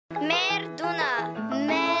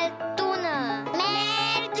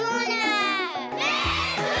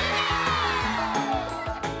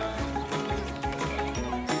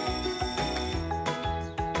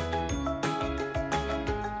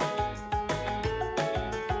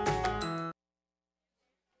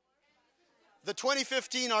The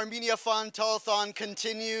 2015 Armenia Fund Telethon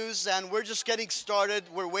continues, and we're just getting started.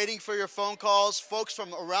 We're waiting for your phone calls. Folks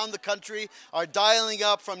from around the country are dialing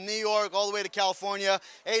up from New York all the way to California,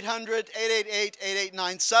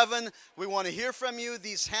 800-888-8897. We want to hear from you.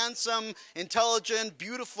 These handsome, intelligent,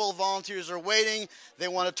 beautiful volunteers are waiting. They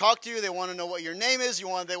want to talk to you. They want to know what your name is. They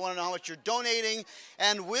want to know how much you're donating.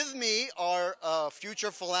 And with me are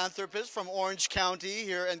future philanthropists from Orange County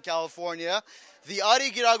here in California, the Ari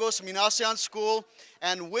Guiragos Minassian School,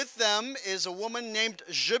 and with them is a woman named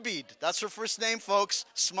Jibit. That's her first name, folks.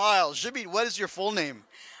 Smile. Jibit, what is your full name?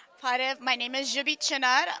 My name is Jibit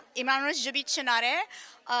Cinar. Իմ is Jibit Cinar է։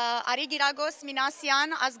 Ari Guiragos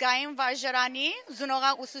Minassian ազգային վարժարանի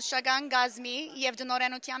զունողա ուսուցչական գազմի եւ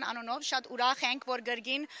դնորենության անունով շատ ուրախ ենք, որ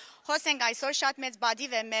գրգին հոսենք այսօր շատ մեծ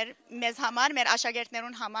բադիվ է մեզ համար, մեր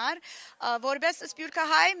աշակերտներուն համար, որպես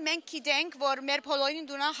սփյուռքահայ մենք գիտենք, որ մեր բոլորին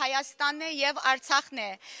դունա Հայաստանն է եւ Արցախն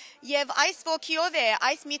է։ Եվ այս ոգիով է,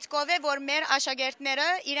 այս միտքով է, որ մեր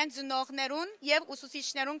աշակերտները իրենց զունողներուն եւ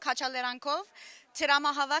ուսուցիչներուն քաչալերանքով Thank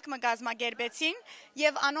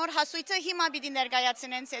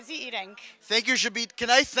you, Jibit. Can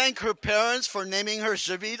I thank her parents for naming her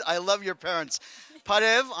Jibit? I love your parents.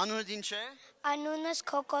 Parev, anunը ինչ է? Անունս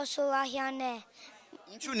Քոկո Սուլահյանն է։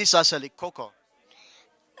 Ինչու նիսասելի Քոկո?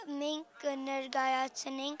 Մենք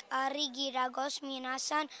կներկայացնենք Ari Guiragos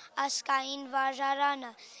Minassian ազգային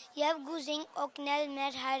վարժարանը եւ գուզենք օգնել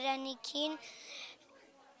մեր հայրենիքին,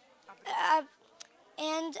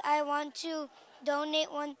 and I want to donate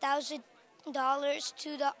 $1,000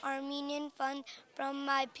 to the Armenian Fund from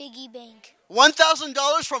my piggy bank.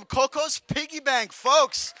 $1,000 from Coco's piggy bank,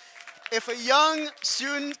 folks. If a young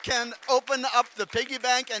student can open up the piggy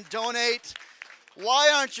bank and donate, why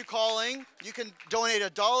aren't you calling? You can donate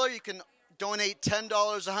 $1, you can donate $10,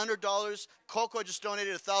 $100. Coco just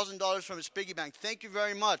donated $1,000 from his piggy bank. Thank you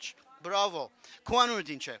very much. Bravo.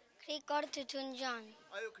 Kuanurutinche. Krikor Tutunjan.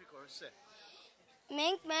 Ayo Krikor, say.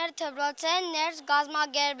 Մենք մեր դպրոցեն ներս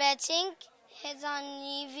գազմագերբեցինք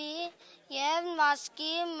հեծանիվի եւ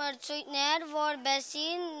մասկի մրցույթներ,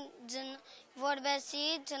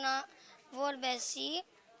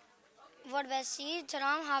 որբեսի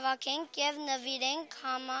դրան հավաքենք եւ նվիրենք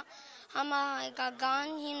համահայկական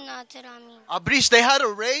հիմնադրամին. Abris, they had a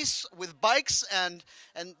race with bikes and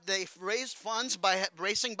they raised funds by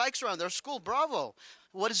racing bikes around their school. Bravo.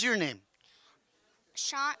 What is your name?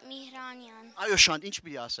 Shant Mihranyan. Ayo Shant, ինչ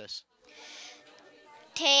պիտի ասես?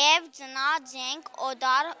 Թեև ծնած ենք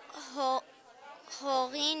օդար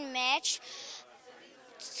հողին մեջ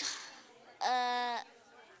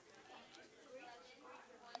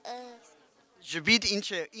Jibit ինչ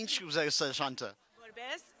ուզես Շանտը?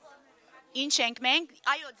 Որպես ինչ ենք մենք?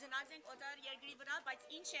 Այո, ծնած ենք օդար երկրի վրա, բայց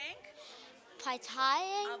ինչ ենք? Բայց հայ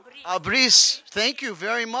ենք. Abris, thank you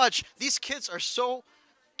very much. These kids are so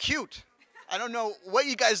cute. I don't know what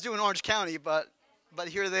you guys do in Orange County, but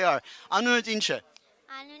here they are. Anunët ինչ է?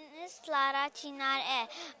 Անունս Jibit Cinar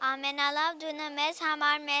է։ Ամենալավ դունը մեզ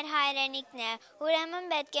համար մեր հայրենիքն է։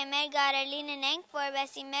 Ուրեմն պետք է մեր գարելին ունենք,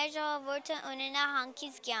 որովհետեւ մեր ժողովուրդը ունենա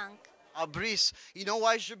հանգիստ կյանք։ Abris, you know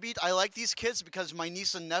why, Jibit? I like these kids because my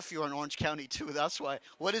niece and nephew are in Orange County too. That's why.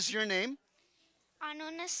 What is your name?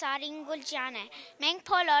 Անունս Սարին Գուլջան է։ Մենք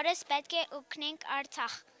բոլորս պետք է օգնենք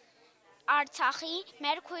Արցախի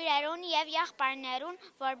մեր քույրերուն եւ եղբայրներուն,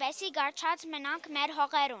 որբեսի գարչած մնանք մեր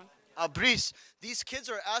հողերուն։ Abris, these kids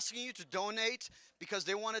are asking you to donate because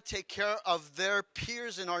they want to take care of their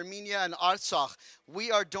peers in Armenia and Artsakh.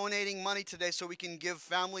 We are donating money today so we can give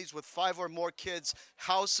families with 5 or more kids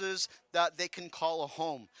houses that they can call a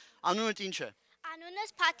home. Anunët ինչ է?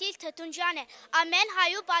 Անունս Փաթիլ Թթունջան է։ Ամեն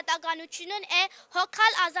հայու պատականությունն է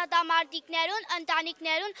հոգալ ազատամարտիկներուն,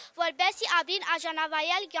 ընտանիքներուն, որբեսի ապրին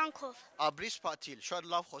արժանավայել կյանքով։ Abris Փաթիլ, շատ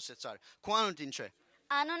լավ խոսեցար։ Քո անունդ ինչ է?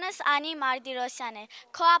 Անունս Անի Մարտիրոսյան է։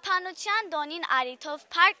 Քոապանության դոնին արիթով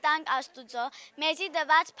փառք տանք Աստուծո մեզի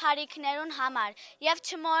դված փառիքներուն համար եւ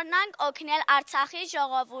չմոռնանք օգնել Արցախի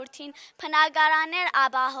ժողովրդին բնակարաններ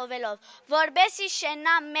ապահովելով, որբեսի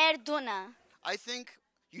շեննա մեր դունը։ I think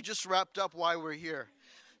you just wrapped up why we're here.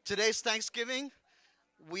 Today's Thanksgiving.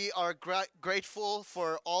 We are grateful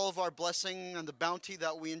for all of our blessing and the bounty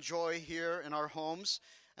that we enjoy here in our homes.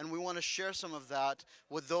 And we want to share some of that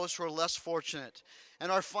with those who are less fortunate. And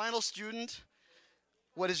our final student,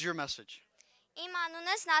 what is your message? Իմ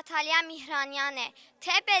անունս Նաթալիա Միհրանյան է։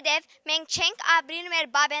 Թեպեդև մենք չենք ապրին մեր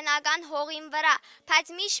բաբենական հողին վրա,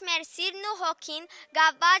 բայց միշտ մեր սիրն ու հոգին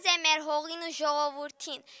գավված է մեր հողին ու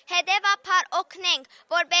ժողովրդին։ Հետևաբար օգնենք,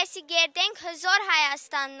 որպեսզի գերտենք հզոր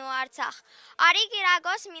Հայաստանն ու Արցախ։ Ari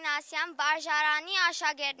Guiragos Minassian վարժարանի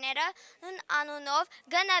աշակերտներն անունով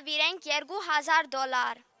կնվիրենք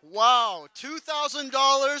 $2,000։ Wow,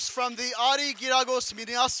 $2,000 from the Ari Guiragos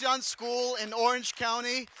Minassian School in Orange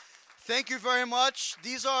County. Thank you very much.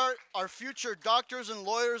 These are our future doctors and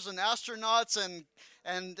lawyers and astronauts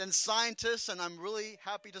and scientists, and I'm really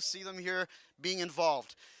happy to see them here being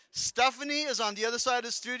involved. Stephanie is on the other side of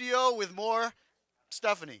the studio with more.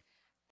 Stephanie.